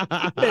say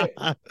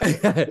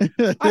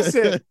I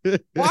said,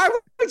 why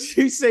would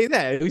you say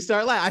that? And we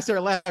started laughing. I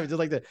started laughing just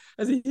like that.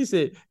 I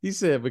said, he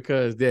said,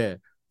 because Dad,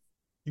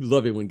 you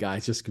love it when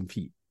guys just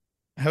compete.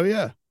 Hell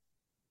yeah.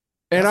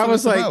 And I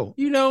was like,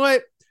 you know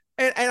what?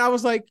 And I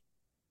was like,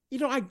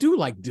 I do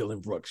like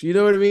Dylan Brooks. You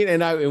know what I mean?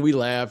 And we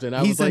laughed. And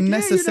I was like, he's a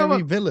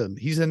necessary villain.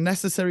 He's a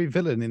necessary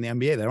villain in the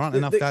NBA. There aren't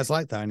enough guys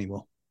like that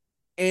anymore.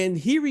 And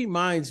he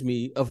reminds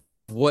me of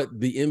what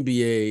the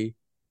NBA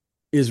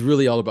is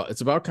really all about.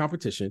 It's about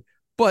competition,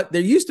 but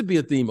there used to be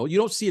a theme. You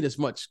don't see it as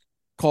much,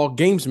 called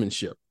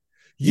gamesmanship.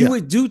 You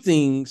would do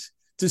things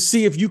to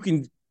see if you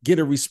can get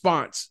a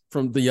response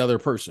from the other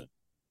person.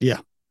 Yeah.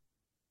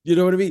 You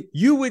know what I mean?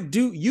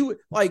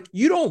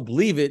 You don't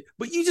believe it,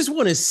 but you just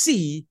want to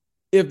see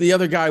if the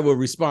other guy will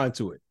respond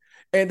to it.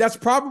 And that's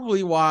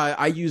probably why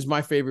I use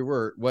my favorite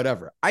word,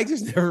 whatever. I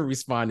just never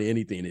respond to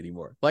anything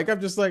anymore. Like, I'm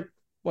just like,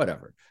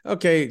 whatever.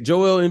 Okay,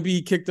 Joel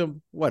Embiid kicked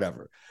him,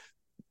 whatever.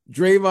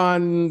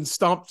 Draymond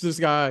stomped this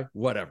guy,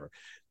 whatever.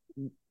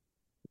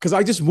 Because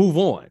I just move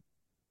on.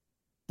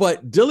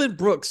 But Dillon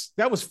Brooks,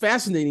 that was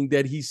fascinating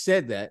that he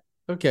said that.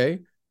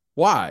 Okay,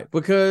 why?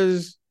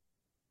 Because,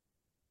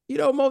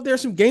 Mo,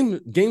 there's some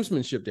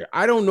gamesmanship there.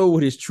 I don't know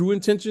what his true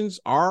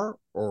intentions are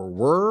or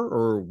were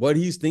or what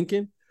he's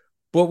thinking.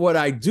 But what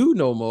I do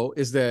know, Mo,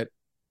 is that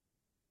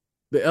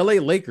the LA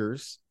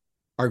Lakers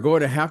are going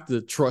to have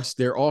to trust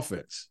their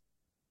offense.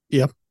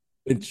 Yep.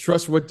 And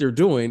trust what they're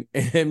doing.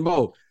 And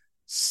Mo,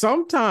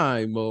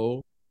 sometime,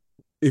 Mo,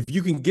 if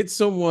you can get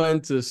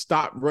someone to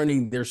stop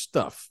running their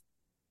stuff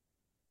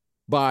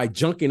by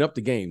junking up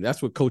the game,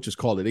 that's what coaches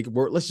call it.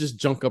 Let's just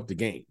junk up the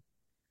game.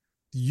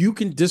 You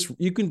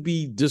can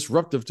be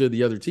disruptive to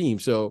the other team.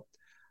 So,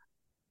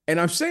 and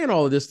I'm saying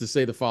all of this to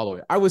say the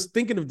following. I was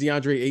thinking of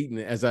DeAndre Ayton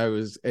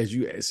as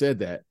you said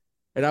that.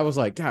 And I was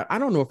like, God, I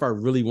don't know if I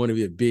really want to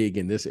be a big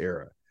in this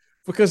era,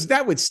 because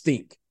that would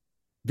stink,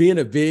 being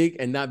a big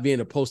and not being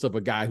a post up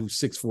a guy who's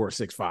 6'4",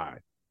 6'5".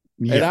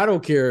 Yeah. And I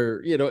don't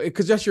care,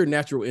 because that's your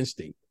natural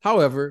instinct.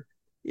 However,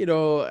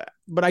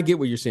 but I get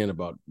what you're saying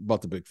about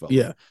the big fella.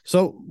 Yeah.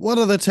 So what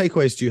other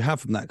takeaways do you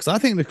have from that? Because I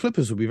think the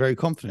Clippers will be very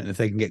confident if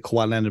they can get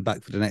Kawhi Leonard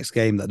back for the next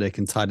game, that they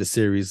can tie the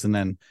series and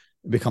then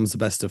it becomes the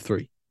best of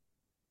three.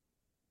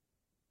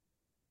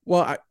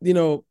 Well,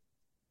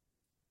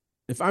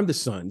 if I'm the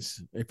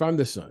Suns,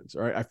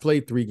 all right, I've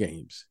played 3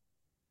 games.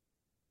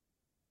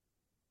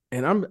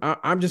 And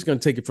I'm just going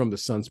to take it from the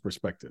Suns'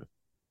 perspective.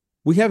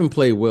 We haven't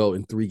played well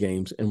in 3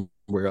 games, and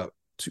we're up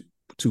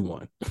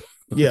 2-1.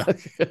 Yeah.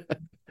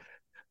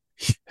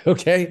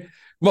 Okay.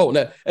 Mo,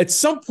 now, at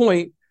some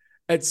point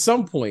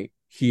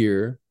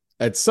here,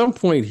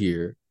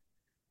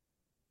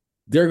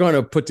 they're going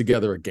to put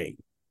together a game.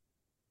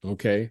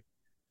 Okay.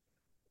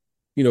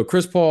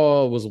 Chris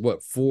Paul was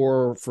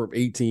 4 for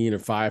 18 or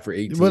 5 for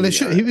 18. Well,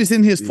 he was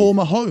in his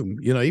former home.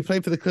 He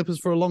played for the Clippers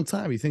for a long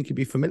time. You think he'd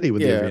be familiar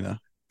with the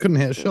arena? Couldn't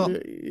hit a shot.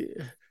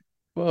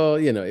 Well,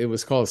 it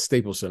was called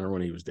Staples Center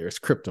when he was there. It's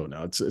crypto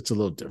now. It's a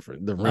little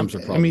different. The rims are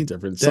probably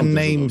different. The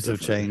names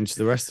have changed.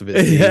 The rest of it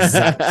is the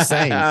exact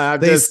same.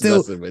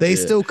 They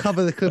still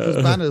cover the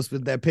Clippers banners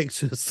with their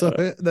pictures. So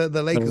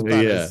the Lakers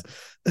banners.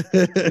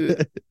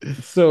 Yeah.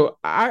 So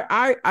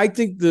I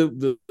think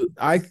the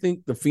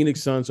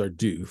Phoenix Suns are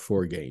due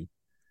for a game.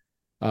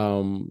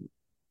 And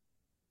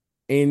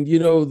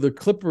the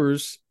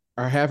Clippers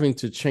are having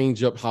to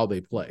change up how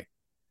they play.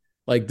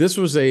 Like, this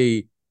was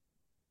a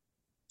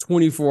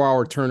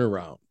 24-hour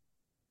turnaround,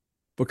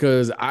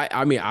 because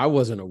I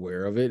wasn't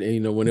aware of it.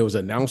 And, when it was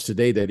announced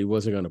today that he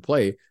wasn't going to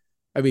play,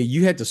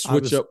 you had to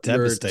switch up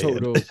your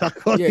total.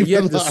 Yeah, you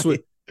had to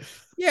switch.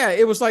 Yeah,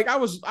 it was like I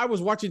was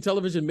watching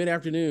television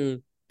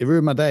mid-afternoon. It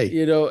ruined my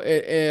day.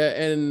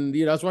 And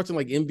I was watching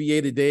like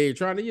NBA Today,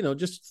 trying to,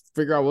 just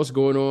figure out what's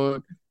going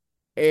on.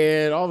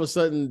 And all of a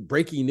sudden,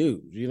 breaking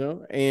news,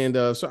 and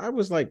so I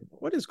was like,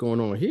 what is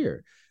going on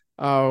here?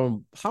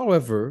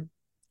 However,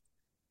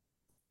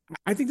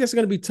 I think that's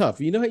going to be tough.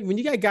 When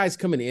you got guys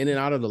coming in and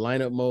out of the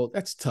lineup mode,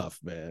 that's tough,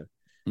 man.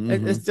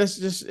 Mm-hmm.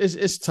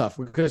 It's tough,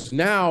 because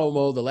now,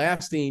 Mo, the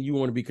last thing you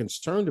want to be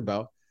concerned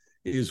about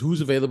is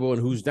who's available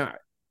and who's not.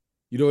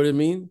 You know what I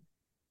mean?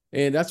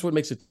 And that's what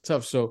makes it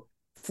tough. So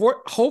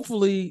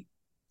hopefully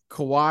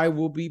Kawhi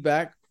will be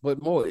back, but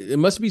Mo, it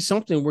must be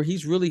something where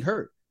he's really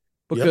hurt,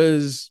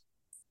 because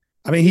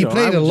he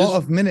played a lot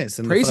of minutes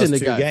in the first 2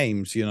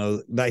 games,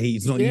 that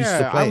he's not used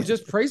to playing. I was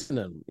just praising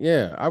him.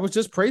 Yeah, I was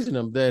just praising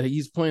him that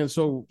he's playing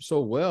so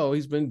well.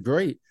 He's been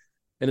great.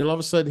 And then all of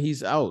a sudden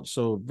he's out.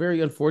 So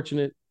very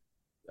unfortunate.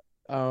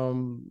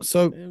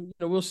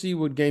 We'll see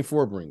what game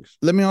 4 brings.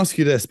 Let me ask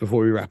you this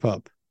before we wrap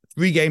up.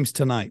 3 games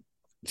tonight.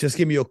 Just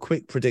give me your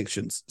quick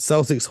predictions.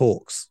 Celtics,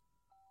 Hawks.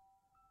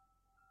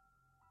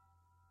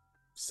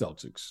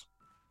 Celtics.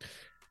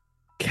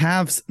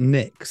 Cavs,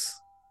 Knicks.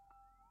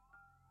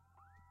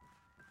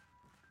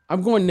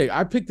 I'm going Knicks.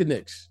 I picked the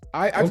Knicks.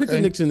 I picked the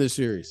Knicks in this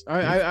series.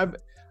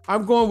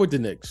 I'm going with the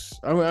Knicks.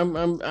 I'm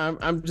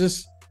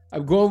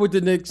going with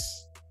the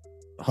Knicks.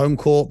 Home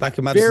court, back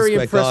in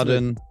Madison Square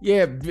Garden.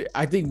 Yeah,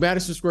 I think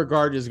Madison Square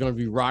Garden is going to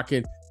be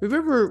rocking.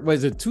 Remember,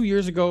 was it 2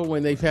 years ago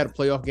when they've had a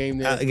playoff game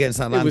there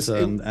against Atlanta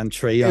and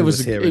Trae Young was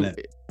hearing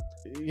it?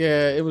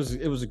 Yeah, it was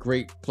a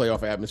great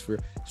playoff atmosphere.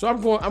 So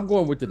I'm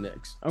going with the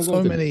Knicks.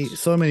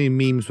 So many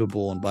memes were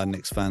born by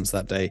Knicks fans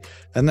that day.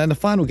 And then the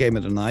final game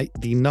of the night,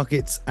 the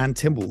Nuggets and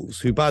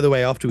Timberwolves, who, by the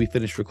way, after we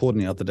finished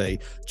recording the other day,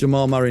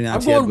 Jamal Murray and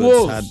Anthony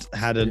Edwards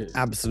had an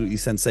absolutely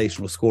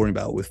sensational scoring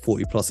battle with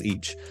 40 plus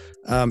each.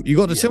 You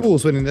got the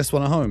Timberwolves winning this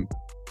one at home.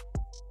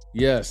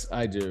 Yes,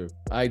 I do.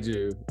 I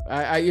do.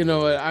 I you know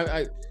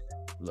what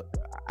look,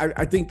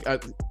 I think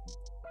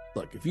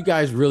look, if you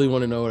guys really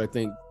want to know what I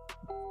think,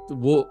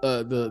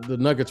 the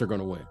Nuggets are going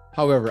to win.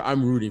 However,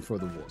 I'm rooting for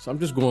the Wolves. I'm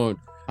just going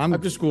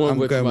with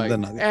the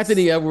Nuggets.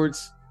 Anthony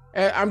Edwards.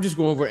 I'm just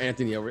going for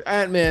Anthony Edwards.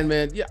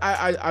 Man, yeah,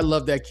 I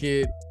love that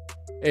kid.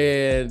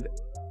 And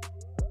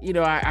you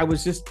know, I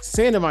was just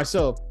saying to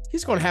myself,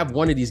 he's going to have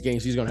one of these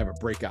games. He's going to have a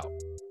breakout.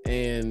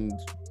 And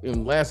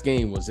last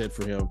game was it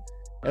for him.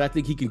 And I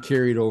think he can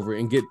carry it over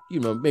and get, you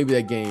know, maybe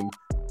that game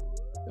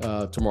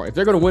tomorrow. If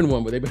they're going to win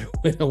one, but they better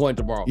win one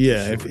tomorrow.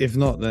 Yeah, sure. if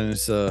not, then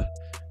it's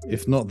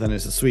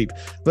a sweep.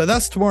 But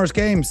that's tomorrow's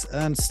games,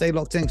 and stay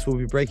locked in because we'll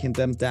be breaking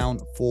them down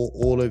for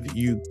all of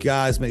you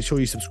guys. Make sure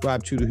you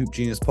subscribe to the Hoop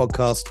Genius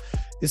podcast.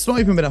 It's not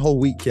even been a whole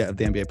week yet of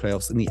the NBA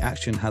playoffs, and the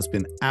action has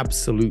been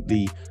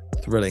absolutely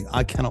thrilling.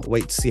 I cannot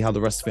wait to see how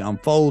the rest of it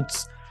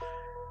unfolds.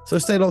 So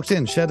stay locked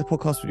in. Share the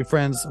podcast with your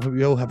friends. I hope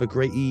you all have a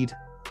great Eid.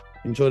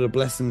 Enjoy the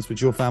blessings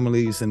with your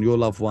families and your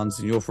loved ones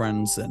and your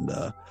friends. And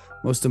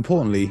most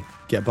importantly,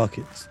 get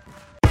buckets.